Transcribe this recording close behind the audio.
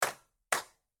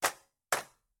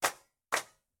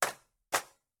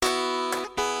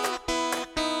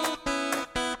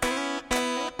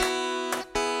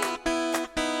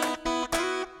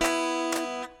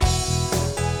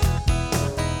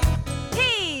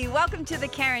welcome to the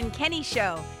Karen Kenny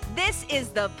Show. This is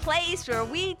the place where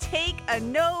we take a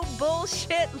no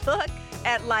bullshit look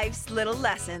at life's little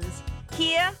lessons.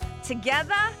 Here,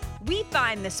 together, we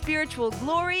find the spiritual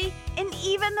glory in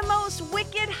even the most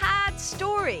wicked hard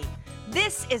story.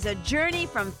 This is a journey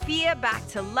from fear back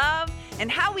to love and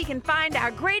how we can find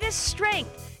our greatest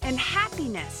strength and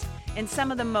happiness in some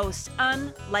of the most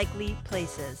unlikely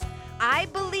places. I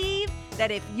believe that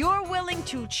if you're willing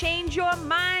to change your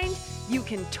mind, you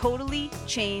can totally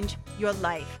change your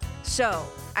life. So,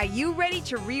 are you ready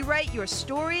to rewrite your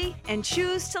story and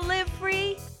choose to live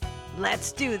free?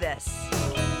 Let's do this.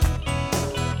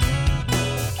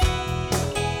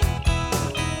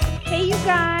 Hey, you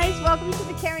guys, welcome to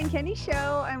the Karen Kenny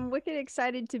Show. I'm wicked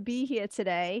excited to be here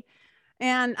today.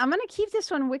 And I'm going to keep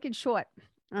this one wicked short.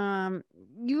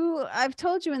 I've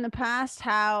told you in the past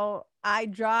how I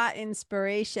draw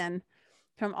inspiration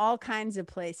from all kinds of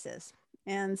places.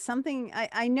 And something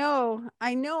I know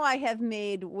I have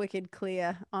made wicked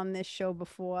clear on this show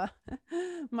before,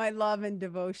 my love and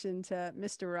devotion to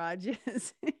Mr.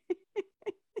 Rogers.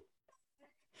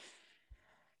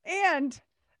 And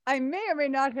I may or may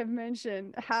not have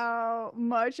mentioned how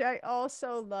much I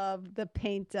also love the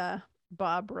painter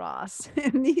Bob Ross.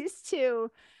 And these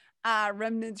two are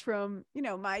remnants from,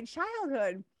 my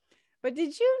childhood. But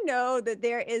did you know that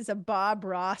there is a Bob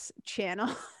Ross channel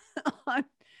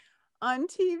on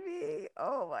TV?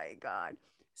 Oh my God.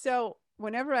 So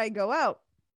whenever I go out,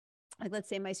 like let's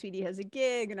say my sweetie has a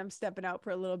gig and I'm stepping out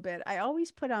for a little bit, I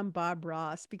always put on Bob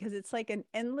Ross because it's like an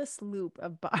endless loop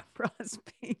of Bob Ross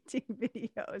painting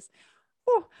videos.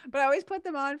 Ooh, but I always put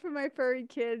them on for my furry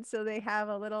kids so they have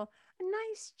a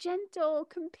nice, gentle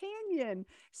companion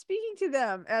speaking to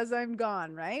them as I'm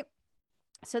gone, right?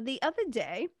 So the other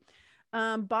day,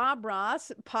 Bob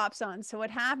Ross pops on. So what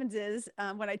happens is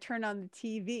when I turn on the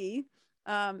TV,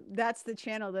 that's the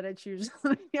channel that it's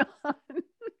usually on.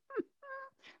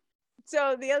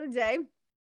 So the other day,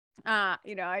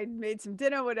 I made some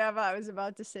dinner, whatever. I was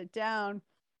about to sit down,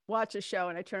 watch a show,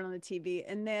 and I turn on the TV,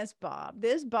 and there's Bob.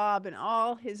 There's Bob in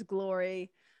all his glory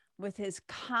with his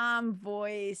calm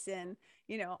voice and,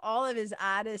 all of his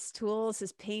artist tools,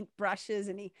 his paint brushes,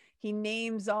 and he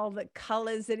names all the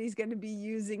colors that he's going to be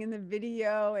using in the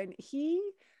video. And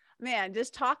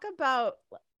just talk about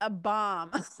a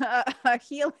balm, a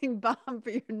healing balm for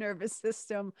your nervous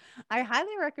system. I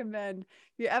highly recommend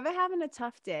if you're ever having a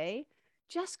tough day,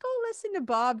 just go listen to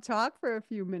Bob talk for a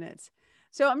few minutes.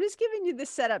 So I'm just giving you the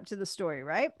setup to the story,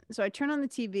 right? So I turn on the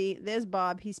TV. There's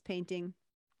Bob. He's painting.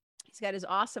 He's got his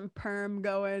awesome perm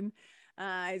going.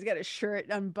 He's got a shirt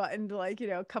unbuttoned,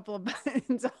 a couple of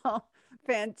buttons, all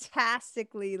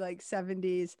fantastically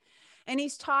 70s. And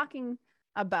he's talking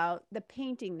about the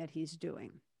painting that he's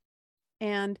doing.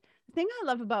 And the thing I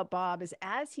love about Bob is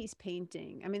as he's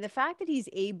painting, the fact that he's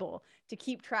able to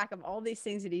keep track of all these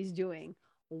things that he's doing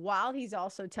while he's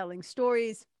also telling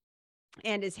stories,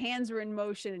 and his hands are in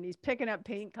motion and he's picking up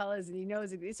paint colors and he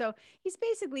knows it. So he's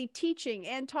basically teaching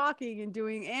and talking and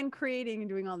doing and creating and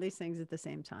doing all these things at the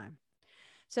same time.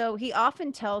 So he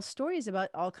often tells stories about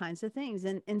all kinds of things.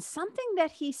 And something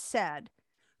that he said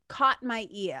caught my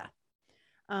ear.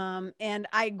 And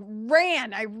I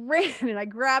ran and I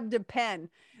grabbed a pen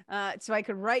so I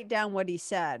could write down what he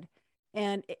said.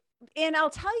 And I'll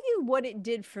tell you what it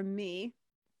did for me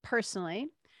personally.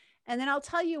 And then I'll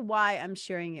tell you why I'm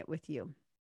sharing it with you.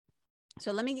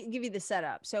 So let me give you the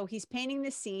setup. So he's painting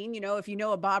the scene. If you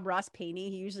know a Bob Ross painting,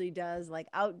 he usually does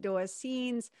outdoor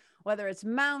scenes, whether it's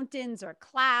mountains or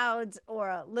clouds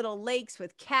or little lakes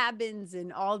with cabins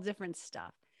and all different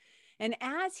stuff. And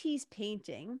as he's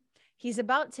painting, he's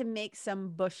about to make some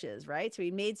bushes, right? So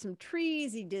he made some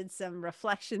trees. He did some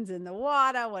reflections in the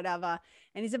water, whatever.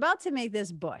 And he's about to make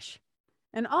this bush.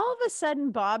 And all of a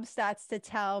sudden, Bob starts to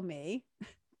tell me,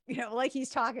 like he's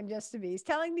talking just to me. He's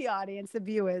telling the audience, the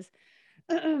viewers,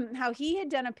 how he had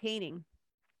done a painting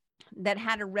that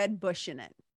had a red bush in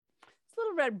it. It's a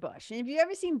little red bush. And if you've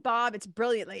ever seen Bob, it's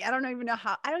brilliantly. I don't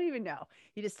even know.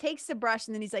 He just takes the brush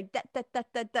and then he's like, that,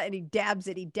 and he dabs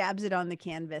it on the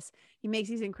canvas. He makes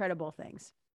these incredible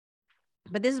things.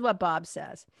 But this is what Bob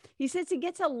says. He says he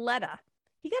gets a letter.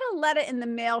 He got a letter in the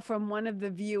mail from one of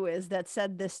the viewers that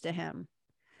said this to him.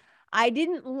 I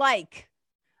don't like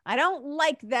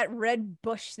that red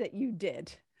bush that you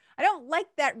did. I don't like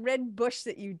that red bush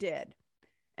that you did.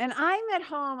 And I'm at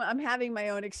home, I'm having my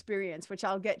own experience, which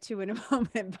I'll get to in a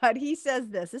moment. But he says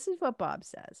this is what Bob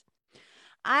says.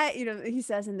 He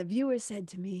says, and the viewer said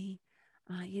to me,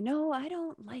 I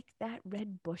don't like that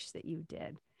red bush that you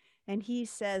did. And he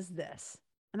says this,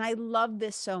 and I love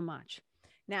this so much.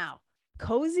 Now,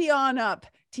 cozy on up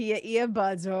to your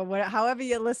earbuds or whatever, however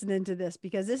you're listening to this,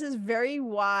 because this is very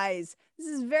wise. This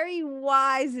is very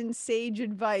wise and sage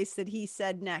advice that he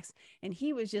said next. And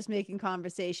he was just making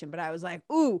conversation, but I was like,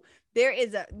 ooh, there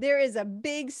is a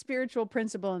big spiritual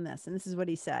principle in this. And this is what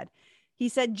he said. He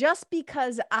said, just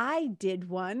because I did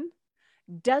one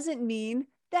doesn't mean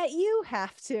that you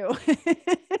have to.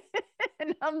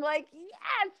 And I'm like,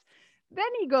 yes. Then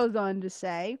he goes on to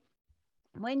say,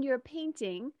 when you're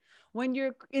painting, when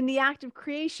you're in the act of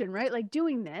creation, right? Like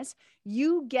doing this,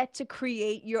 you get to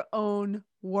create your own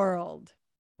world.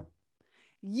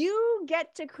 You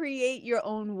get to create your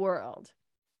own world.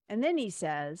 And then he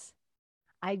says,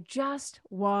 I just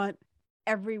want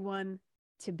everyone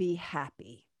to be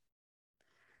happy.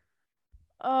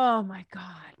 Oh my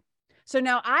God. So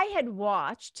now I had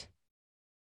watched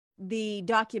the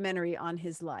documentary on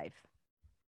his life.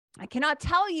 I cannot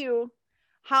tell you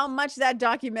how much that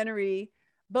documentary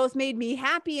both made me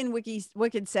happy and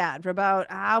wicked sad for about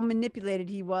how manipulated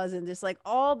he was and just like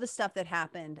all the stuff that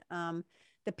happened.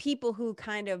 The people who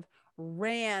kind of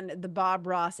ran the Bob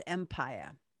Ross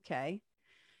empire. Okay.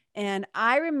 And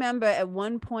I remember at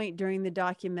one point during the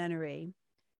documentary,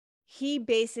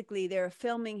 they were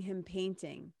filming him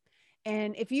painting.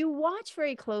 And if you watch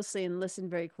very closely and listen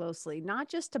very closely, not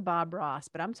just to Bob Ross,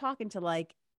 but I'm talking to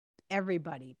like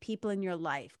everybody, people in your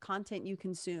life, content you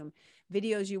consume,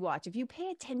 videos you watch. If you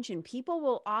pay attention, people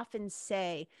will often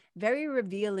say very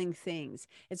revealing things.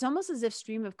 It's almost as if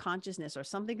stream of consciousness or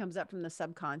something comes up from the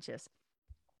subconscious.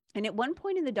 And at one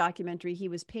point in the documentary, he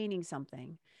was painting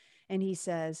something and he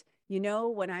says, you know,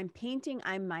 when I'm painting,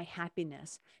 I'm my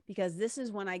happiness, because this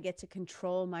is when I get to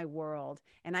control my world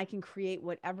and I can create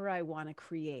whatever I want to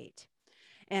create.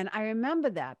 And I remember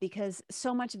that because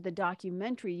so much of the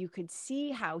documentary, you could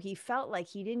see how he felt like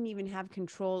he didn't even have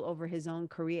control over his own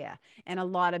career and a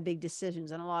lot of big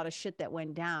decisions and a lot of shit that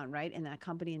went down, right, in that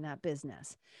company, in that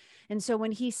business. And so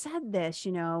when he said this,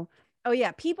 you know, oh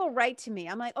yeah, people write to me.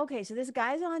 I'm like, okay, so this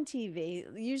guy's on TV,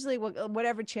 usually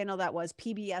whatever channel that was,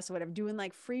 PBS or whatever, doing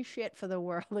like free shit for the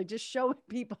world, like just showing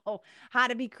people how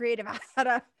to be creative, how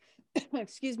to,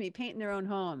 excuse me, paint in their own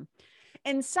home.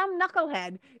 And some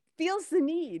knucklehead feels the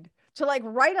need to like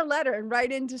write a letter and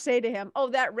write in to say to him,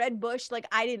 oh, that red bush, like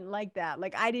I didn't like that,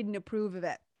 like I didn't approve of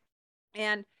it.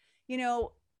 And you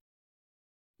know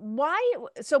why?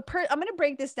 So I'm going to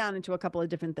break this down into a couple of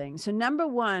different things. So number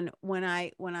one, when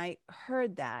I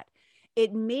heard that,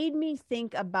 it made me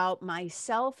think about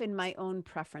myself and my own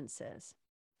preferences.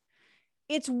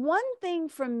 It's one thing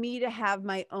for me to have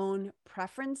my own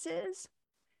preferences.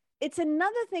 It's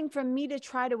another thing for me to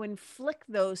try to inflict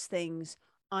those things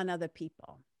on other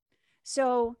people.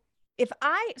 So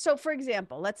for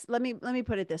example, let me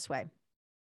put it this way.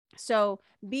 So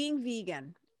being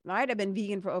vegan, right? I've been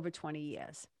vegan for over 20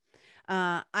 years.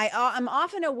 I'm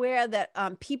often aware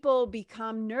that people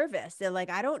become nervous. They're like,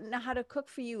 I don't know how to cook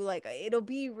for you. Like, it'll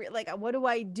be like, what do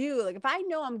I do? Like, if I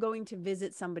know I'm going to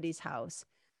visit somebody's house,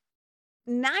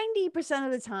 90%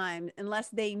 of the time, unless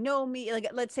they know me, like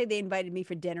let's say they invited me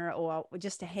for dinner or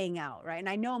just to hang out, right? And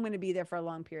I know I'm going to be there for a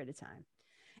long period of time.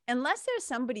 Unless there's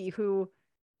somebody who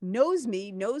knows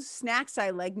me, knows snacks I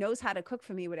like, knows how to cook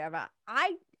for me, whatever,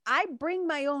 I bring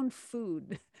my own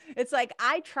food. It's like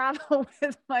I travel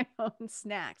with my own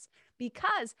snacks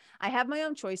because I have my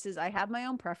own choices, I have my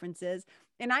own preferences,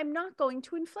 and I'm not going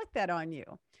to inflict that on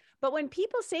you. But when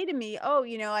people say to me, oh,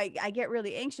 you know, I get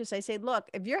really anxious, I say, look,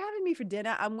 if you're having me for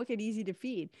dinner, I'm wicked easy to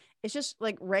feed. It's just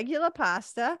like regular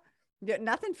pasta,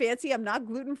 nothing fancy. I'm not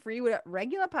gluten-free, with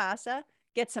regular pasta.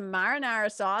 Get some marinara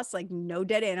sauce, like no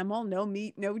dead animal, no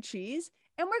meat, no cheese,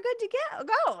 and we're good to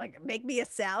go. Like, make me a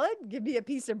salad, give me a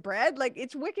piece of bread. Like,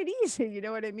 it's wicked easy. You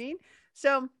know what I mean?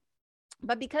 So,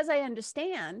 but because I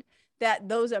understand that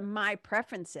those are my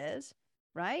preferences,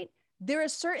 right? There are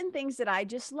certain things that I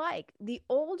just like. The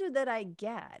older that I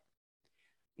get,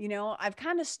 you know, I've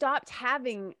kind of stopped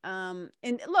having, and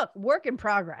look, work in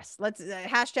progress. Let's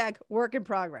hashtag work in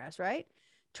progress, right?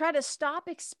 Try to stop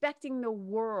expecting the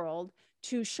world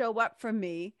to show up for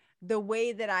me the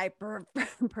way that I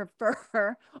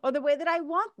prefer or the way that I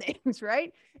want things,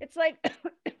 right? It's like,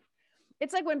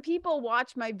 it's like when people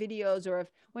watch my videos, or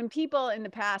when people in the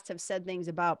past have said things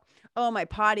about, oh, my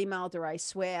potty mouth, or I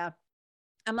swear,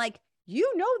 I'm like,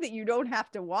 you know that you don't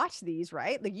have to watch these,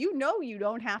 right? Like, you know, you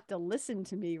don't have to listen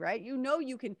to me, right? You know,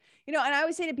 you can, you know, and I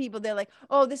always say to people, they're like,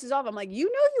 oh, this is off. I'm like, you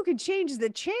know, you can change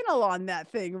the channel on that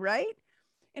thing, right?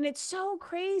 And it's so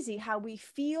crazy how we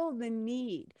feel the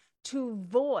need to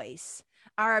voice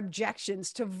our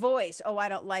objections, to voice, oh, I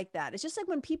don't like that. It's just like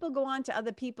when people go on to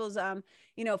other people's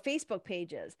Facebook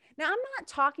pages. Now, I'm not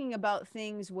talking about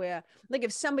things where, like,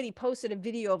 if somebody posted a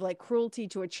video of like cruelty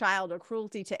to a child or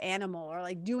cruelty to animal or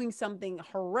like doing something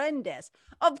horrendous.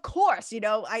 Of course,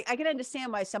 I can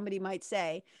understand why somebody might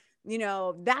say,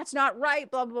 that's not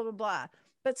right, blah, blah, blah, blah.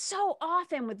 But so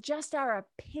often with just our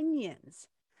opinions,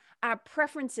 our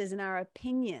preferences and our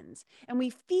opinions. And we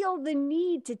feel the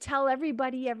need to tell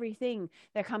everybody everything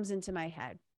that comes into my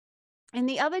head. And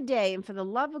the other day, and for the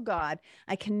love of God,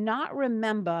 I cannot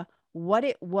remember what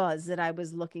it was that I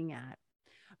was looking at,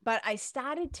 but I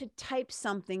started to type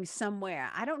something somewhere.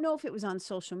 I don't know if it was on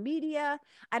social media.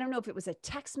 I don't know if it was a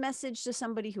text message to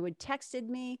somebody who had texted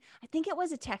me. I think it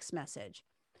was a text message.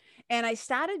 And I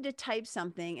started to type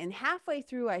something, and halfway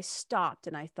through, I stopped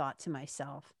and I thought to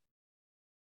myself,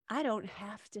 I don't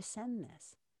have to send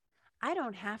this. I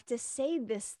don't have to say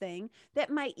this thing that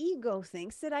my ego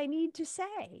thinks that I need to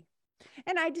say.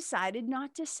 And I decided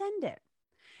not to send it.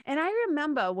 And I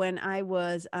remember when I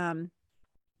was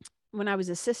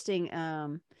assisting,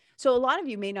 so a lot of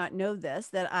you may not know this,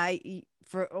 that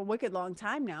for a wicked long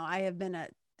time now, I have been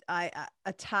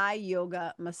a Thai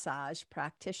yoga massage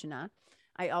practitioner.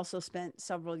 I also spent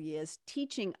several years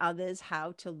teaching others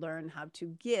how to learn how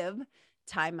to give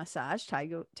Thai massage,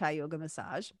 Thai yoga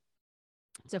massage.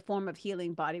 It's a form of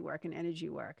healing body work and energy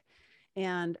work.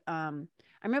 And I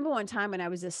remember one time when I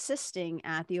was assisting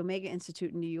at the Omega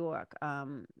Institute in New York,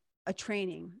 a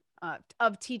training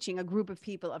of teaching a group of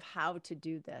people of how to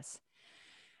do this.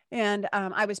 And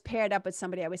I was paired up with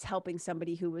somebody. I was helping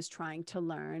somebody who was trying to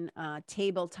learn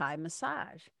table Thai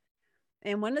massage.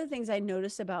 And one of the things I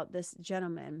noticed about this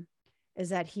gentleman is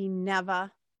that he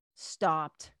never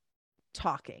stopped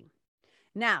talking.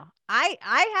 Now, I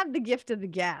have the gift of the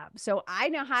gab. So I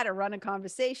know how to run a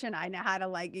conversation. I know how to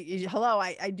hello,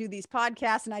 I do these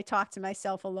podcasts and I talk to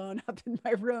myself alone up in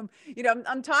my room.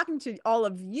 I'm talking to all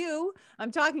of you.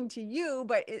 I'm talking to you,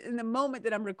 but in the moment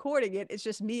that I'm recording it, it's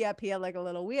just me up here like a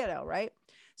little weirdo, right?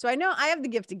 So I know I have the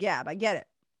gift of gab. I get it.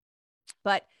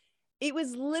 But it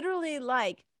was literally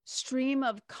like stream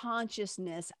of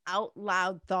consciousness, out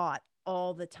loud thought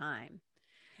all the time.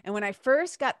 And when I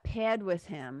first got paired with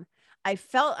him, I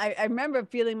remember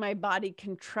feeling my body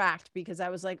contract because I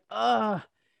was like, oh,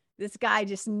 this guy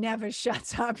just never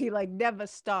shuts up. He like never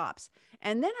stops.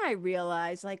 And then I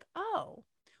realized like, oh,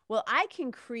 well, I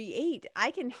can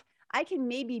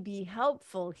maybe be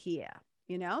helpful here,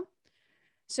 you know?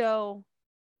 So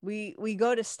we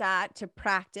go to start to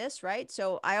practice, right?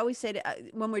 So I always say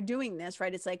when we're doing this,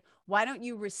 right, it's like, why don't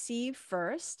you receive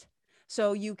first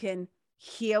so you can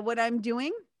hear what I'm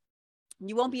doing?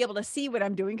 You won't be able to see what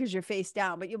I'm doing because you're face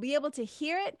down, but you'll be able to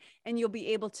hear it and you'll be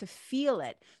able to feel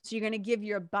it. So you're going to give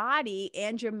your body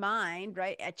and your mind,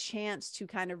 right, a chance to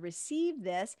kind of receive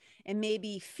this and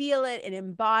maybe feel it and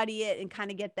embody it and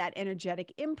kind of get that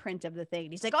energetic imprint of the thing.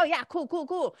 And he's like, oh yeah, cool, cool,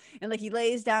 cool. And like he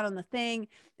lays down on the thing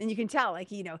and you can tell like,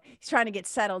 he's trying to get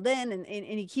settled in and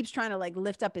he keeps trying to like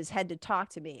lift up his head to talk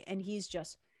to me. And he's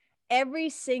just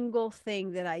every single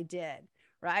thing that I did,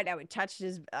 right? I would touch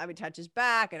his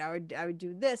back and I would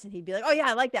do this and he'd be like, oh yeah,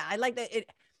 I like that. I like that.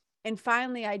 And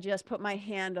finally I just put my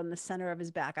hand on the center of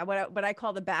his back. What I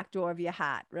call the back door of your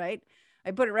hat, right? I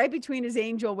put it right between his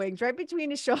angel wings, right between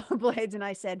his shoulder blades. And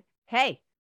I said, hey.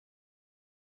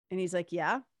 And he's like,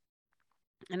 yeah.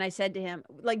 And I said to him,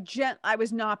 like, I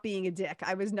was not being a dick.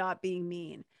 I was not being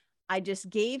mean. I just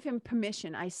gave him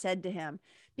permission. I said to him,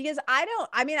 because I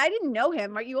didn't know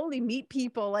him, right? You only meet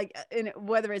people like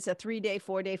whether it's a 3-day,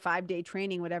 4-day, 5-day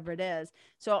training, whatever it is.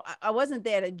 So I wasn't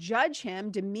there to judge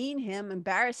him, demean him,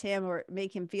 embarrass him, or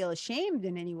make him feel ashamed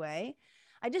in any way.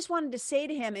 I just wanted to say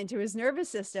to him, into his nervous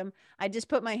system, I just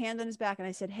put my hand on his back and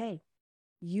I said, hey,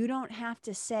 you don't have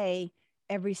to say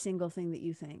every single thing that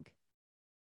you think.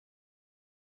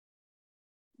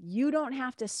 You don't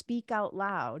have to speak out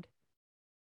loud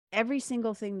every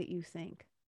single thing that you think.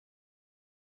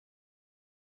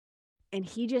 And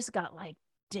he just got like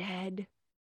dead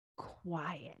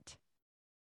quiet.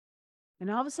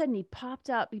 And all of a sudden he popped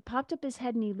up his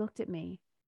head and he looked at me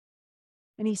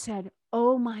and he said,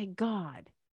 oh my God,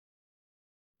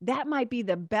 that might be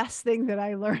the best thing that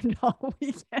I learned all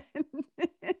weekend.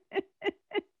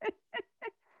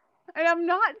 And I'm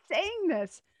not saying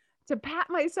this to pat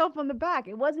myself on the back.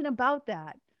 It wasn't about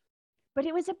that, but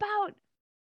it was about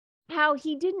how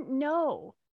he didn't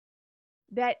know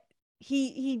that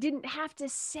he didn't have to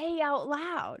say out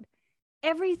loud.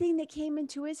 everything that came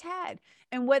into his head.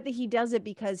 And whether he does it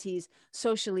because he's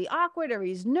socially awkward or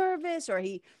he's nervous or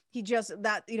he just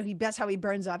that, that's how he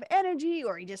burns off energy,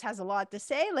 or he just has a lot to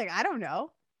say. Like, I don't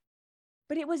know.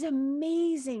 But it was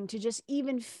amazing to just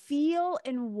even feel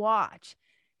and watch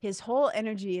his whole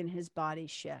energy in his body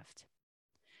shift.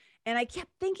 And I kept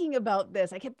thinking about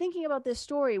this. I kept thinking about this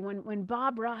story when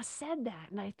Bob Ross said that.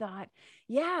 And I thought,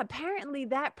 yeah, apparently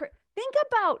think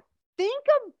about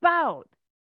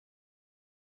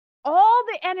all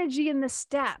the energy in the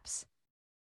steps.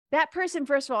 That person,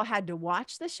 first of all, had to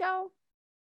watch the show,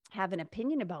 have an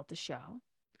opinion about the show,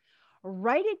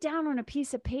 write it down on a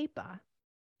piece of paper,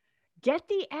 get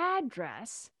the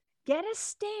address, get a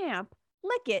stamp,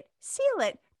 lick it, seal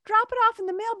it, drop it off in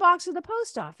the mailbox or the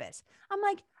post office. I'm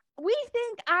like, we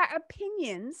think our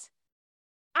opinions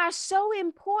are so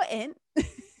important.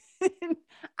 I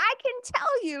can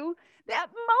tell you that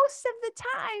most of the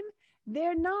time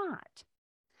they're not.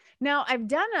 Now, I've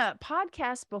done a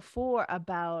podcast before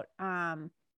about,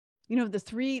 the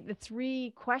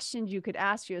three questions you could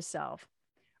ask yourself,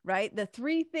 right? The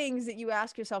three things that you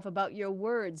ask yourself about your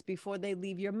words before they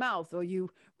leave your mouth, or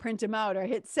you print them out or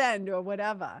hit send or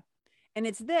whatever. And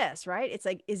it's this, right? It's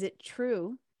like, is it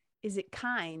true? Is it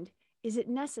kind? Is it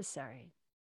necessary?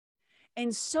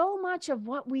 And so much of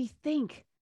what we think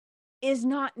is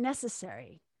not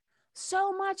necessary.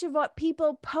 So much of what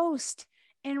people post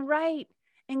and write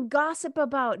and gossip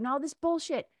about and all this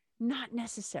bullshit, not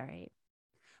necessary.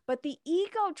 But the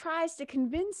ego tries to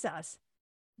convince us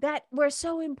that we're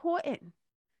so important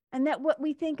and that what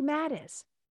we think matters.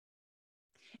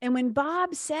 And when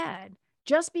Bob said,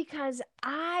 just because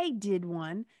I did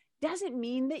one doesn't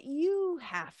mean that you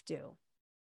have to,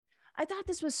 I thought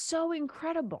this was so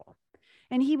incredible.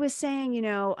 And he was saying,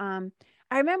 I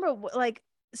remember, like,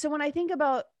 so when I think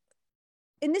about,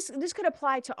 and this could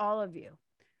apply to all of you,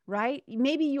 right?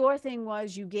 Maybe your thing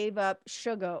was you gave up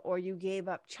sugar, or you gave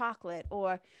up chocolate,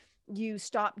 or you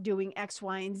stopped doing X,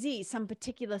 Y, and Z, some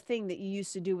particular thing that you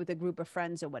used to do with a group of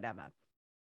friends or whatever.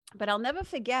 But I'll never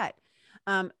forget,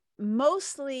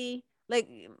 mostly, like,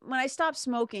 when I stopped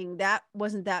smoking, that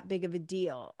wasn't that big of a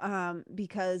deal,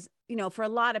 because, for a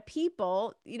lot of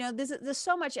people, there's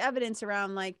so much evidence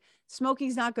around, like,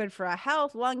 smoking's not good for our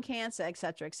health, lung cancer, et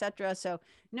cetera, et cetera. So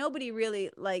nobody really,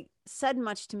 like, said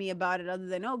much to me about it other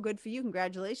than, oh, good for you,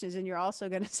 congratulations, and you're also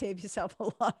going to save yourself a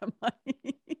lot of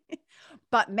money.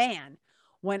 But man,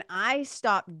 when I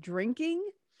stopped drinking,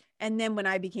 and then when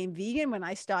I became vegan, when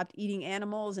I stopped eating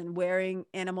animals and wearing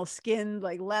animal skin,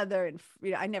 like leather, and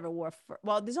I never wore fur.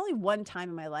 Well, there's only one time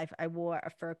in my life I wore a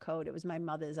fur coat. It was my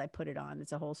mother's. I put it on.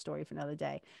 It's a whole story for another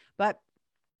day. But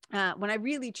when I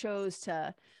really chose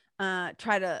to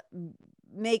try to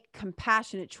make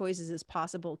compassionate choices as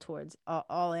possible towards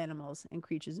all animals and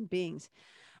creatures and beings,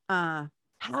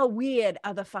 how weird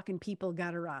other fucking people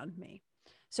got around me.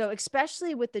 So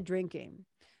especially with the drinking.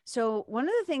 So one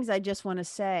of the things I just want to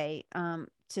say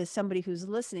to somebody who's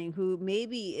listening, who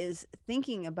maybe is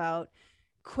thinking about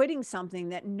quitting something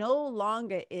that no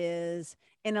longer is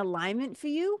in alignment for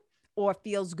you, or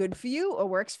feels good for you, or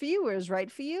works for you, or is right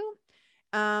for you,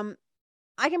 I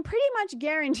can pretty much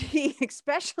guarantee,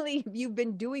 especially if you've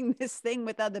been doing this thing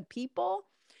with other people,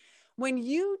 when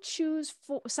you choose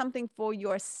something for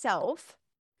yourself,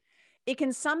 it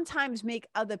can sometimes make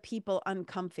other people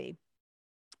uncomfy.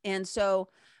 And so,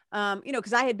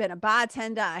 because I had been a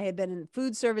bartender, I had been in the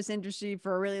food service industry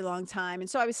for a really long time. And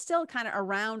so I was still kind of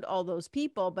around all those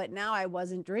people, but now I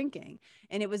wasn't drinking.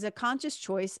 And it was a conscious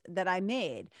choice that I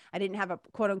made. I didn't have a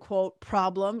quote unquote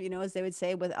problem, as they would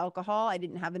say, with alcohol. I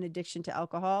didn't have an addiction to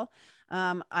alcohol.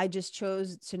 I just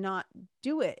chose to not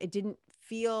do it. It didn't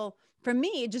feel, for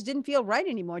me, it just didn't feel right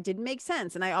anymore. It didn't make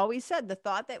sense. And I always said, the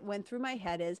thought that went through my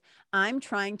head is, I'm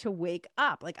trying to wake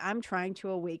up. Like, I'm trying to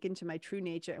awaken to my true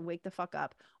nature and wake the fuck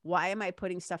up. Why am I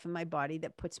putting stuff in my body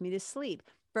that puts me to sleep?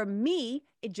 For me,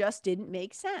 it just didn't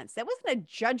make sense. That wasn't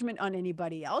a judgment on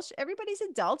anybody else. Everybody's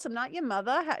adults. I'm not your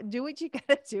mother. Do what you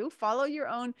gotta do. Follow your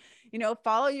own,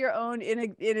 inner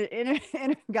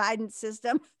guidance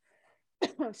system.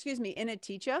 Excuse me, inner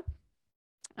teacher.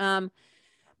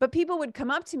 But people would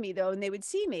come up to me, though, and they would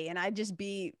see me, and I'd just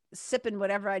be sipping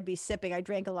whatever I'd be sipping. I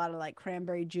drank a lot of, like,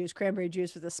 cranberry juice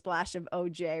with a splash of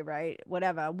OJ, right?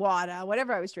 Whatever, water,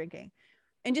 whatever I was drinking.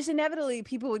 And just inevitably,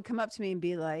 people would come up to me and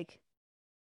be like,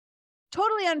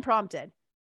 totally unprompted,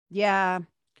 yeah,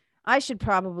 I should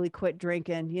probably quit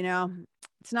drinking.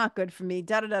 It's not good for me,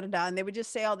 da da da da da. And they would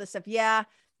just say all this stuff. Yeah,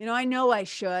 I know I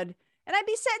should. And I'd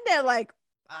be sitting there like,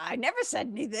 I never said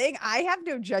anything. I have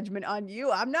no judgment on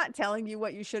you. I'm not telling you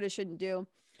what you should or shouldn't do.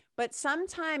 But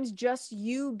sometimes just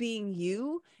you being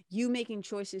you, you making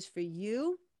choices for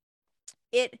you,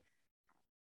 it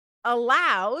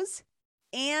allows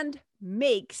and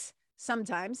makes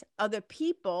sometimes other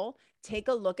people take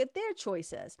a look at their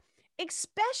choices,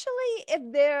 especially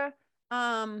if they're,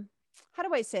 how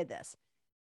do I say this?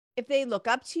 If they look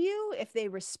up to you, if they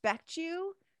respect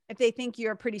you, if they think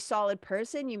you're a pretty solid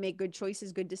person, you make good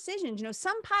choices, good decisions,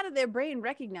 some part of their brain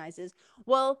recognizes,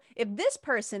 well, if this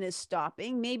person is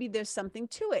stopping, maybe there's something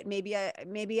to it. Maybe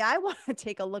I want to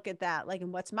take a look at that. Like,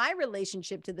 and what's my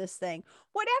relationship to this thing?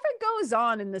 Whatever goes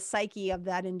on in the psyche of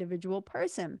that individual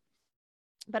person.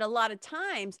 But a lot of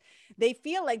times they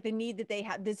feel like the need that they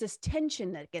have, there's this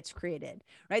tension that gets created,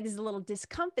 right? There's a little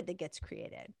discomfort that gets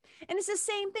created. And it's the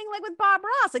same thing like with Bob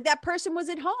Ross. Like, that person was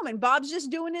at home and Bob's just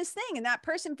doing his thing. And that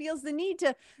person feels the need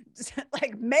to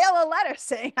like mail a letter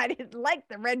saying, I didn't like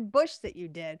the red bush that you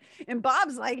did. And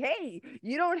Bob's like, hey,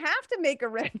 you don't have to make a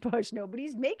red bush.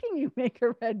 Nobody's making you make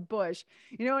a red bush.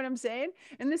 You know what I'm saying?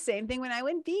 And the same thing when I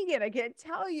went vegan. I can't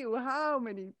tell you how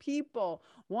many people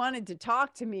wanted to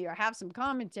talk to me or have some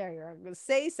commentary or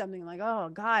say something like, oh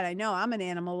God, I know I'm an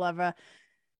animal lover.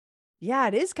 Yeah,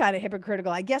 it is kind of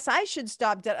hypocritical. I guess I should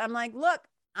stop. I'm like, look,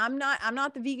 I'm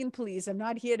not the vegan police. I'm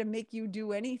not here to make you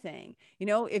do anything.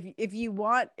 If you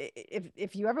want,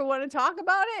 if you ever want to talk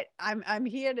about it, I'm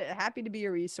here to, happy to be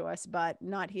a resource, but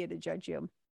not here to judge you.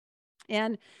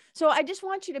 And so I just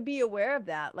want you to be aware of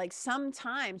that. Like,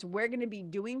 sometimes we're going to be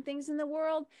doing things in the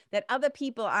world that other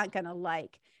people aren't going to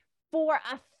like for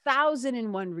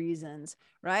 1,001 reasons,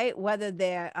 right? Whether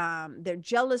they're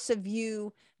jealous of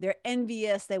you, they're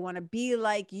envious, they want to be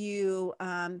like you,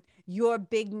 your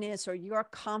bigness or your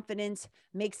confidence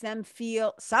makes them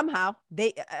feel somehow,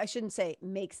 I shouldn't say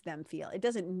makes them feel. It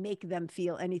doesn't make them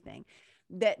feel anything.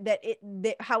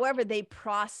 However they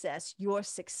process your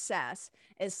success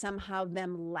as somehow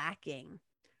them lacking,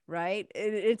 right?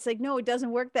 It's like, no, it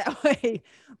doesn't work that way.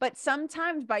 But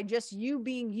sometimes by just you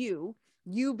being you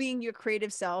being your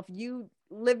creative self, you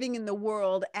living in the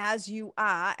world as you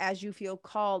are, as you feel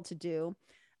called to do,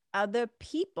 other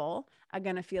people are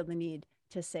going to feel the need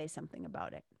to say something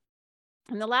about it.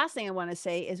 And the last thing I want to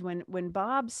say is when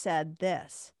Bob said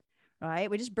this, right?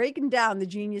 We're just breaking down the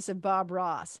genius of Bob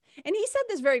Ross. And he said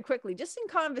this very quickly, just in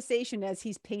conversation as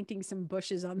he's painting some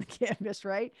bushes on the canvas,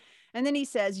 right? And then he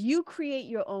says, you create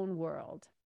your own world.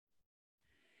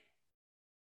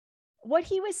 What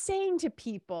he was saying to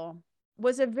people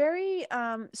was a very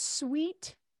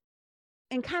sweet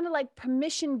and kind of like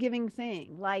permission giving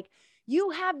thing. Like,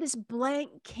 you have this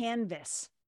blank canvas.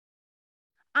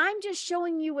 I'm just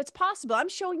showing you what's possible. I'm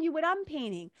showing you what I'm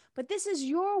painting, but this is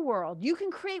your world. You can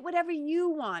create whatever you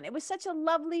want. It was such a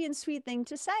lovely and sweet thing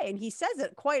to say. And he says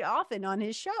it quite often on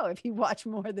his show if you watch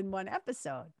more than one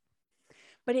episode.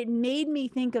 But it made me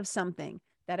think of something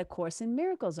that A Course in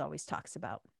Miracles always talks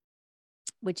about,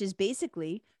 which is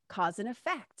basically cause and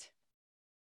effect.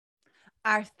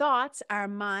 Our thoughts, our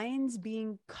minds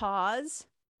being cause,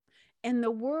 and the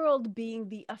world being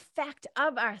the effect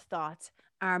of our thoughts,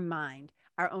 our mind,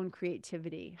 our own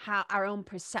creativity, our own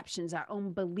perceptions, our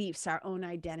own beliefs, our own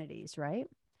identities, right?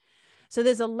 So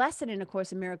there's a lesson in A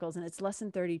Course in Miracles, and it's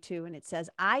lesson 32, and it says,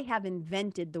 I have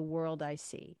invented the world I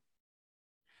see.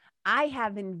 I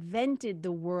have invented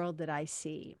the world that I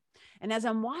see. And as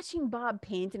I'm watching Bob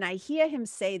paint and I hear him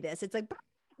say this, it's like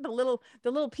the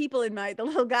little people in the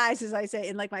little guys, as I say,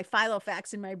 in like my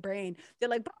Filofax in my brain, they're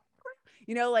like,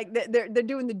 like they're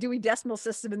doing the Dewey Decimal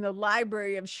System in the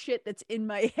library of shit that's in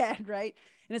my head, right?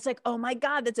 And it's like, oh my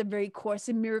God, that's a very Course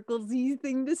in Miracles-y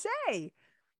thing to say.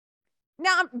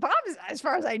 Now, Bob, as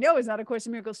far as I know, is not a Course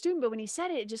in Miracles student, but when he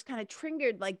said it, it just kind of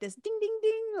triggered like this ding, ding,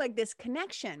 ding, like this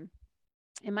connection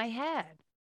in my head.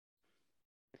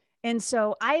 And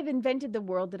so I've invented the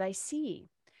world that I see.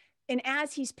 And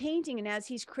as he's painting and as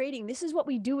he's creating, this is what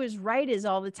we do as writers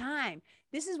all the time.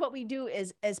 This is what we do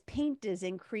as painters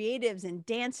and creatives and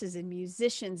dancers and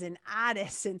musicians and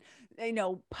artists and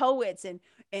poets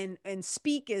and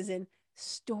speakers and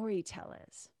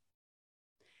storytellers.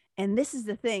 And this is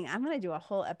the thing. I'm going to do a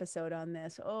whole episode on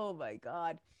this. Oh my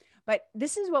God. But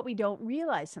this is what we don't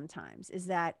realize sometimes is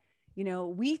that,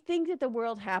 we think that the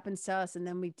world happens to us and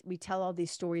then we tell all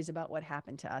these stories about what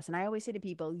happened to us. And I always say to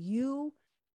people, you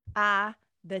are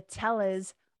the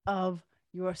tellers of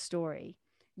your story.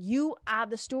 You are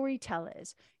the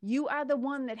storytellers. You are the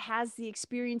one that has the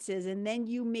experiences, and then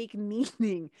you make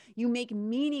meaning. You make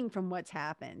meaning from what's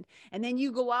happened. And then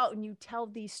you go out and you tell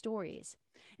these stories.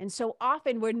 And so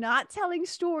often we're not telling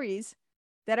stories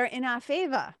that are in our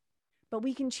favor, but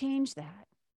we can change that.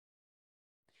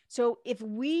 So if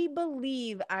we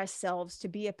believe ourselves to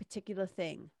be a particular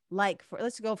thing, like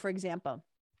let's go, for example,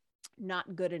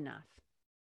 not good enough.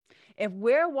 If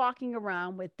we're walking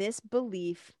around with this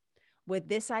belief, with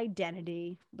this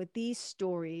identity, with these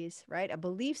stories, right? A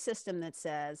belief system that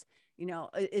says,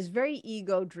 is very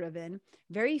ego driven,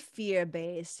 very fear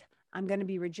based. I'm going to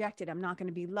be rejected. I'm not going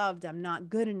to be loved. I'm not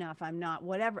good enough. I'm not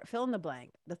whatever. Fill in the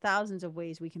blank. The thousands of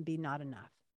ways we can be not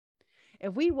enough.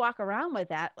 If we walk around with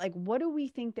that, like, what do we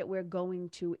think that we're going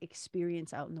to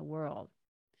experience out in the world?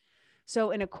 So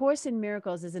in A Course in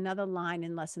Miracles, there's another line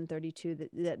in lesson 32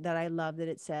 that I love, that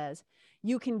it says,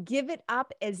 you can give it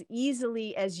up as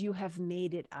easily as you have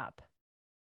made it up.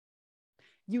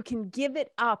 You can give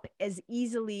it up as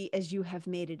easily as you have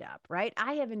made it up, right?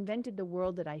 I have invented the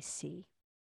world that I see.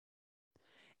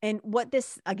 And what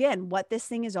this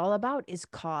thing is all about is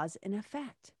cause and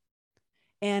effect.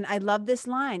 And I love this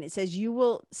line. It says, you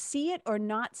will see it or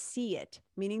not see it,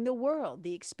 meaning the world,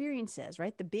 the experiences,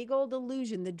 right? The big old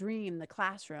illusion, the dream, the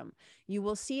classroom. You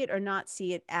will see it or not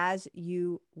see it as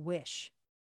you wish.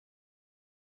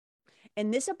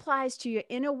 And this applies to your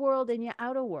inner world and your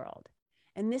outer world.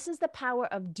 And this is the power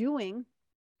of doing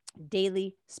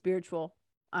daily spiritual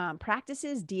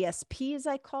practices, DSP as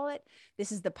I call it.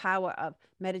 This is the power of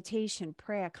meditation,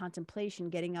 prayer, contemplation,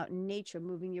 getting out in nature,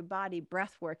 moving your body,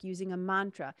 breath work, using a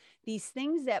mantra. These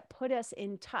things that put us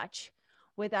in touch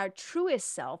with our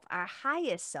truest self, our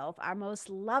highest self, our most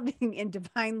loving and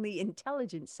divinely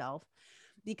intelligent self.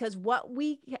 Because what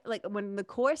we, like when the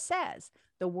Course says,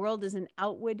 the world is an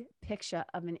outward picture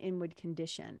of an inward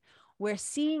condition. We're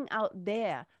seeing out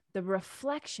there the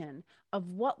reflection of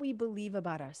what we believe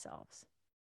about ourselves.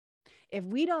 If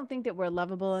we don't think that we're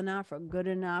lovable enough or good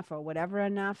enough or whatever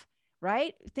enough,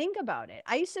 right? Think about it.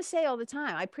 I used to say all the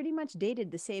time, I pretty much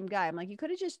dated the same guy. I'm like, you could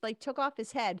have just like took off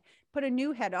his head, put a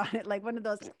new head on it, like one of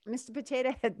those Mr.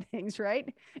 Potato Head things,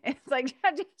 right? And it's like,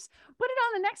 just put it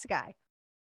on the next guy.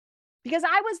 Because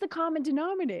I was the common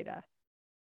denominator,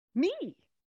 me.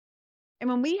 And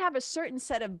when we have a certain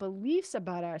set of beliefs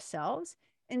about ourselves,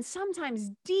 and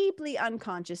sometimes deeply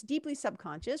unconscious, deeply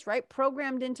subconscious, right?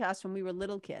 Programmed into us when we were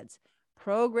little kids,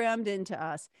 programmed into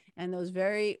us, and those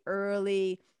very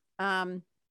early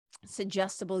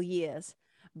suggestible years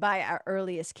by our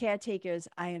earliest caretakers,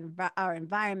 our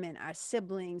environment, our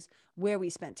siblings, where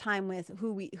we spent time with,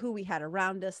 who we had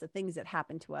around us, the things that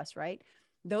happened to us, right?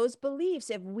 Those beliefs,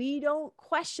 if we don't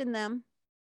question them,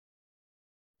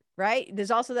 right? There's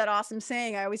also that awesome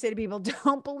saying I always say to people,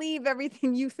 don't believe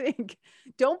everything you think.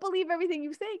 Don't believe everything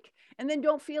you think. And then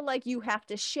don't feel like you have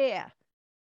to share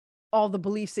all the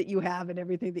beliefs that you have and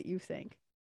everything that you think.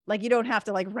 Like you don't have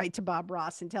to like write to Bob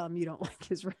Ross and tell him you don't like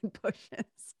his red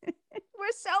bushes.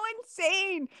 We're so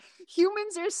insane.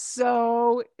 Humans are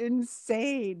so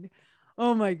insane.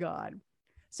 Oh my God.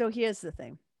 So here's the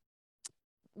thing.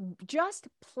 Just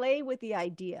play with the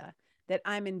idea that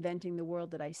I'm inventing the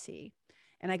world that I see.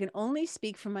 And I can only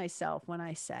speak for myself when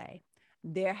I say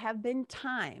there have been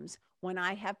times when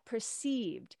I have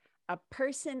perceived a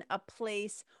person, a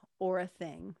place, or a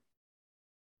thing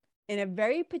in a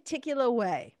very particular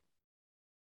way.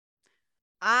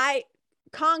 I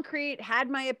concrete, had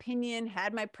my opinion,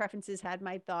 had my preferences, had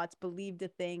my thoughts, believed a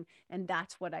thing, and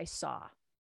that's what I saw.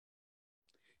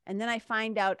 And then I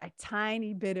find out a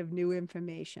tiny bit of new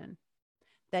information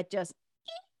that just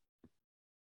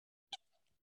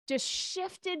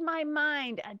shifted my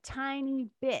mind a tiny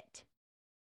bit.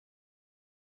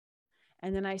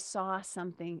 And then I saw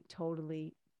something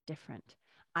totally different.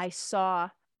 I saw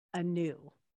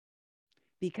anew,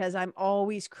 because I'm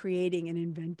always creating and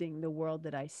inventing the world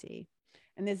that I see.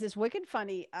 And there's this wicked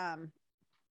funny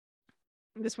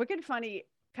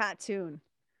cartoon.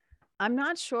 I'm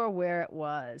not sure where it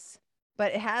was,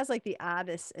 but it has like the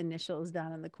artist's initials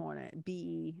down in the corner.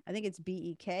 B-E, I think it's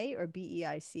B-E-K or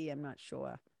B-E-I-C. I'm not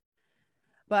sure.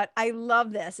 But I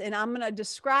love this, and I'm going to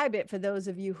describe it for those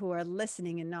of you who are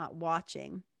listening and not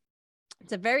watching.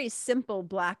 It's a very simple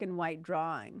black and white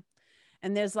drawing.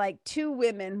 And there's like two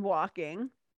women walking,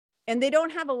 and they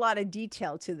don't have a lot of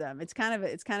detail to them. It's kind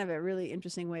of a really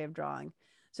interesting way of drawing.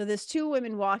 So there's two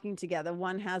women walking together.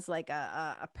 One has like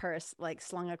a purse like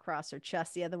slung across her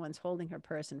chest. The other one's holding her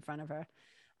purse in front of her.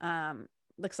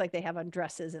 Looks like they have on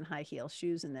dresses and high heel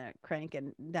shoes, and they're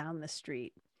cranking down the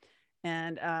street.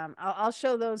 And I'll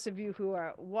show those of you who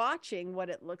are watching what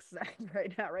it looks like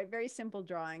right now, right? Very simple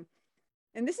drawing.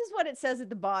 And this is what it says at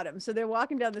the bottom. So they're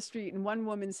walking down the street, and one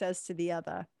woman says to the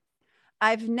other,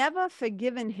 I've never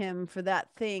forgiven him for that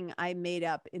thing I made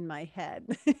up in my head.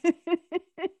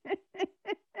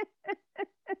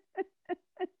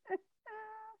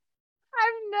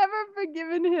 I've never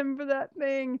forgiven him for that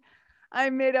thing I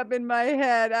made up in my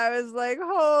head. I was like,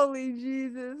 holy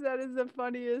Jesus, that is the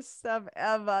funniest stuff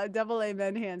ever. Double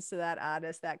amen hands to that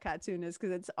artist, that cartoonist,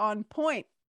 because it's on point.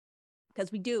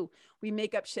 Because we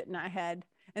make up shit in our head,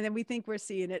 and then we think we're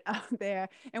seeing it out there,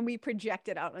 and we project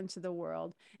it out into the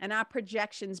world, and our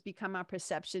projections become our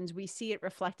perceptions. We see it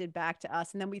reflected back to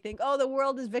us, and then we think, oh, the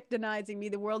world is victimizing me,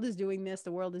 the world is doing this,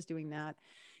 the world is doing that,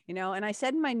 you know. And I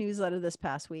said in my newsletter this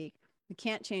past week, we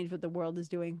can't change what the world is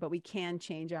doing, but we can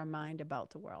change our mind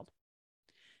about the world.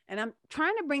 And I'm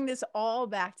trying to bring this all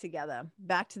back together,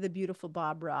 back to the beautiful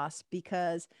Bob Ross,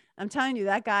 because I'm telling you,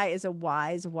 that guy is a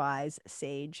wise, wise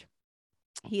sage.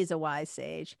 He is a wise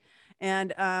sage.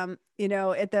 And you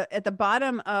know, at the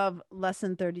bottom of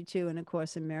lesson 32 in A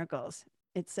Course in Miracles,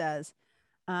 it says,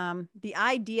 the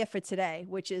idea for today,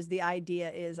 which is the idea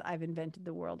is I've invented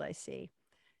the world I see.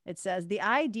 It says the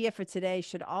idea for today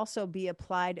should also be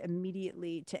applied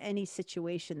immediately to any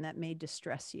situation that may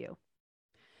distress you.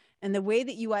 And the way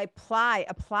that you apply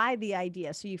the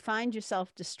idea, so you find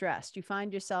yourself distressed, you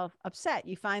find yourself upset,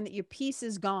 you find that your peace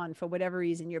is gone for whatever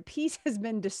reason, your peace has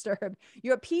been disturbed,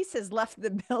 your peace has left the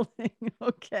building,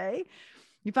 okay?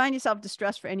 You find yourself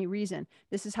distressed for any reason.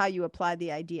 This is how you apply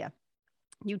the idea.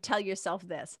 You tell yourself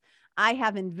this: I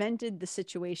have invented the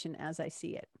situation as I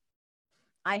see it.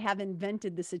 I have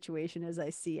invented the situation as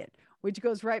I see it, which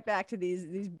goes right back to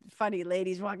these funny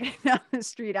ladies walking down the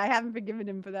street. I haven't forgiven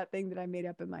him for that thing that I made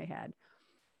up in my head,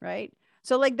 right?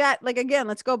 So like that, like again,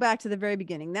 let's go back to the very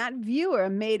beginning. That viewer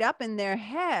made up in their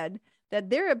head that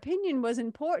their opinion was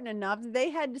important enough that they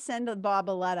had to send Bob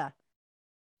a letter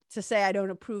to say, I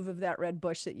don't approve of that red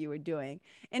bush that you were doing.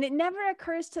 And it never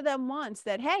occurs to them once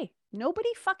that, hey, nobody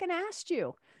fucking asked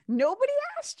you. Nobody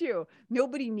asked you.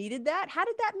 Nobody needed that. How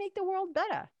did that make the world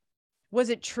better? Was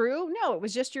it true? No, it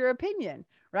was just your opinion,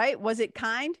 right? Was it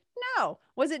kind? No.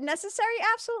 Was it necessary?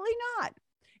 Absolutely not.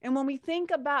 And when we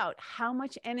think about how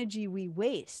much energy we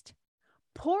waste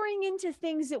pouring into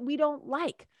things that we don't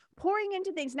like, pouring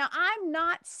into things. Now, I'm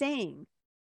not saying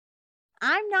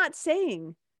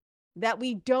that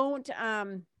we don't,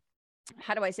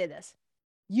 how do I say this?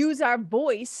 Use our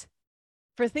voice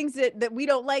for things that we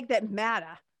don't like that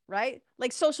matter, right?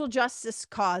 Like social justice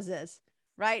causes,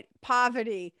 right?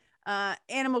 Poverty,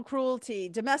 animal cruelty,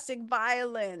 domestic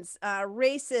violence,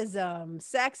 racism,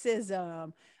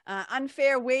 sexism,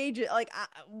 unfair wages. Like,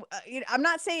 I'm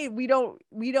not saying we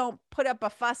don't put up a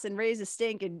fuss and raise a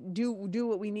stink and do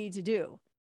what we need to do.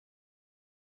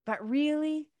 But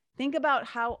really think about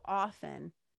how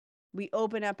often we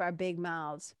open up our big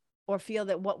mouths or feel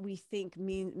that what we think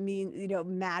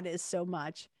matters so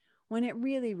much when it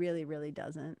really, really, really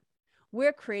doesn't.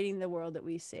 We're creating the world that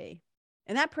we see.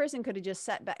 And that person could have just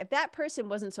sat back. If that person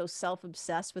wasn't so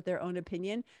self-obsessed with their own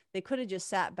opinion, they could have just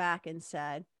sat back and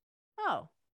said, oh,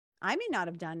 I may not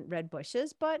have done red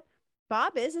bushes, but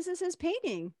Bob is, this is his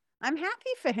painting. I'm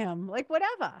happy for him, like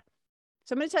whatever.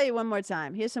 So I'm going to tell you one more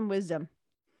time. Here's some wisdom.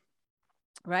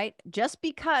 Right? Just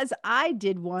because I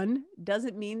did one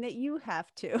doesn't mean that you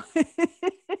have to.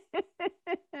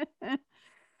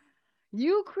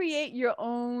 You create your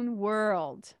own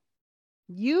world.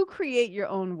 You create your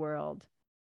own world.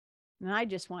 And I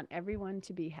just want everyone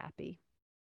to be happy.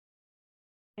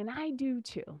 And I do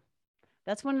too.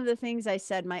 That's one of the things I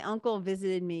said. My uncle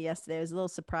visited me yesterday. It was a little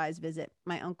surprise visit.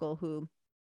 My uncle who,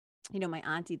 my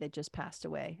auntie that just passed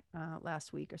away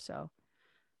last week or so.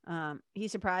 He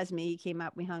surprised me. He came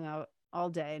up, we hung out all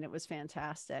day, and it was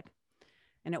fantastic.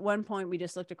 And at one point we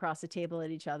just looked across the table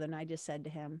at each other, and I just said to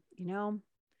him,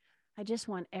 I just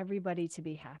want everybody to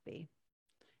be happy.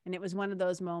 And it was one of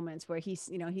those moments where he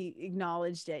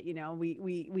acknowledged it.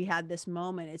 We had this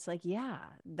moment. It's like, yeah,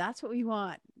 that's what we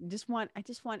want. I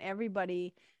just want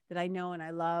everybody that I know and I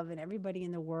love, and everybody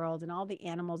in the world and all the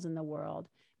animals in the world.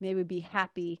 May we be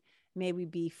happy. May we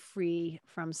be free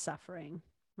from suffering.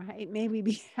 Right? May we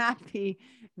be happy.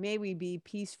 May we be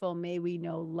peaceful. May we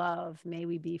know love. May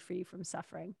we be free from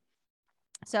suffering.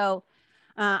 So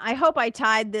I hope I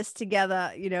tied this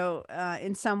together,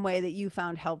 in some way that you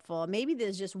found helpful. Maybe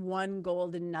there's just one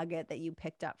golden nugget that you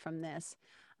picked up from this.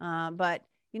 But,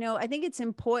 I think it's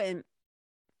important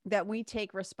that we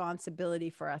take responsibility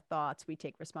for our thoughts. We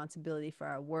take responsibility for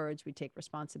our words. We take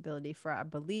responsibility for our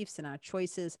beliefs and our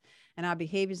choices and our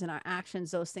behaviors and our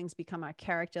actions. Those things become our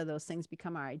character. Those things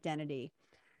become our identity.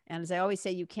 And as I always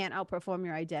say, you can't outperform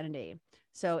your identity.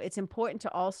 So it's important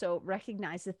to also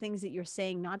recognize the things that you're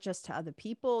saying, not just to other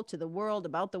people, to the world,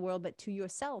 about the world, but to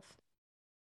yourself.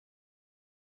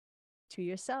 To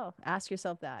yourself. Ask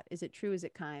yourself that. Is it true? Is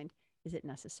it kind? Is it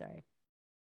necessary?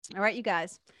 All right, you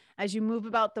guys, as you move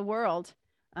about the world,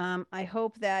 I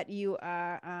hope that you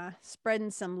are spreading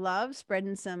some love,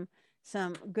 spreading some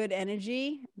some good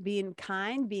energy, being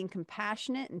kind, being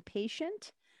compassionate and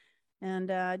patient. And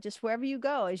just wherever you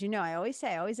go, as you know, I always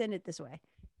end it this way.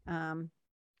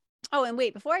 Oh, and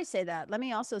wait, before I say that, let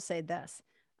me also say this.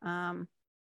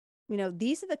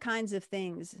 These are the kinds of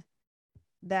things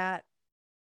that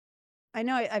I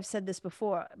know I've said this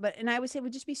before, and I would say it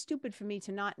would just be stupid for me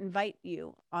to not invite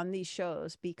you on these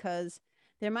shows, because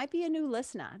there might be a new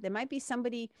listener. There might be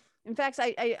somebody. In fact,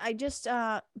 I just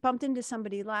bumped into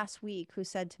somebody last week who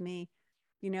said to me,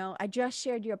 I just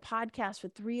shared your podcast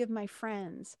with 3 of my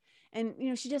friends. And,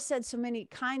 she just said so many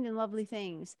kind and lovely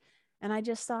things. And I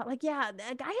just thought, like, yeah, I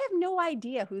have no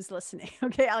idea who's listening.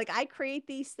 Okay. Like, I create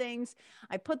these things,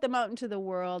 I put them out into the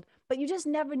world, but you just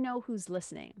never know who's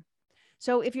listening.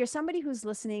 So if you're somebody who's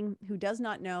listening who does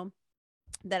not know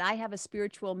that I have a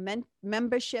spiritual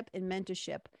membership and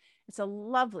mentorship, it's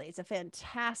a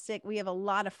fantastic, we have a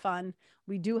lot of fun.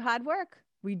 We do hard work.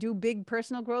 We do big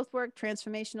personal growth work,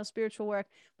 transformational spiritual work,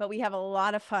 but we have a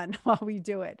lot of fun while we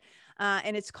do it.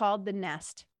 And it's called The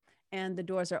Nest. And the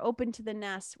doors are open to The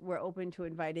Nest. We're open to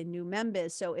invite in new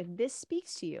members. So if this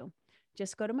speaks to you,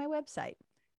 just go to my website,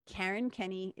 Karen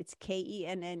Kenney, it's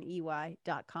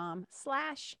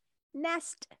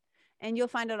KENNEY.com/nest. And you'll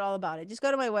find out all about it. Just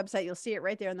go to my website. You'll see it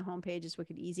right there on the homepage. It's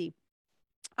wicked easy.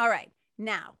 All right.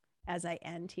 Now, as I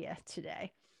end here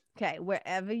today, okay,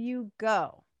 wherever you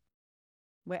go,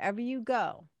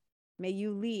 may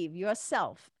you leave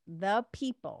yourself, the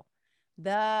people,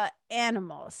 the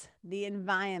animals, the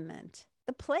environment,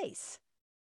 the place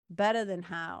better than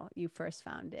how you first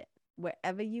found it.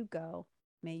 Wherever you go,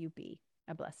 may you be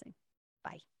a blessing.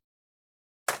 Bye.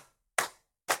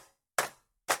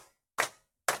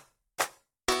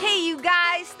 Hey, you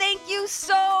guys, thank you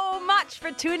so much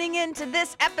for tuning in to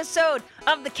this episode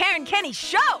of The Karen Kenney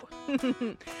Show.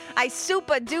 I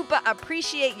super duper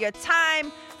appreciate your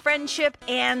time, friendship,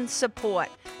 and support.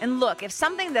 And look, if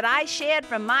something that I shared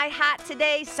from my heart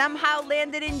today somehow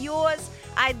landed in yours,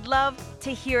 I'd love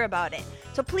to hear about it.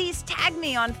 So please tag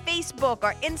me on Facebook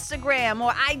or Instagram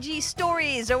or IG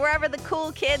stories or wherever the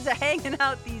cool kids are hanging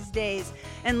out these days,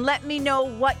 and let me know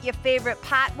what your favorite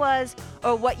part was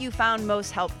or what you found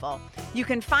most helpful. You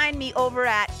can find me over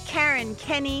at Karen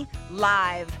Kenney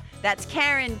Live. That's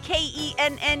Karen,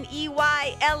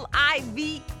 KENNEYLIVE.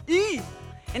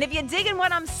 And if you're digging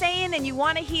what I'm saying and you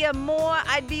want to hear more,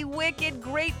 I'd be wicked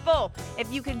grateful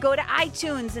if you could go to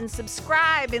iTunes and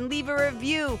subscribe and leave a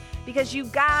review, because you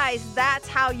guys, that's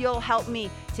how you'll help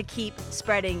me to keep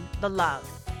spreading the love.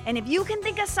 And if you can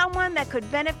think of someone that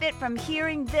could benefit from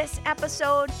hearing this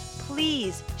episode,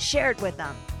 please share it with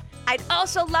them. I'd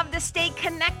also love to stay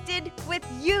connected with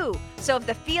you. So if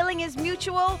the feeling is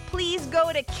mutual, please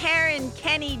go to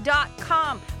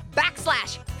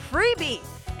KarenKenney.com/freebie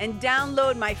and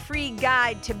download my free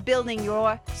guide to building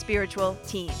your spiritual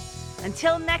team.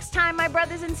 Until next time, my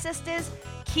brothers and sisters,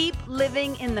 keep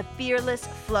living in the fearless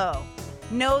flow.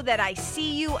 Know that I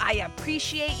see you, I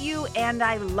appreciate you, and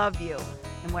I love you.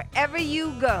 And wherever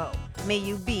you go, may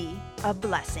you be a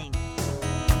blessing.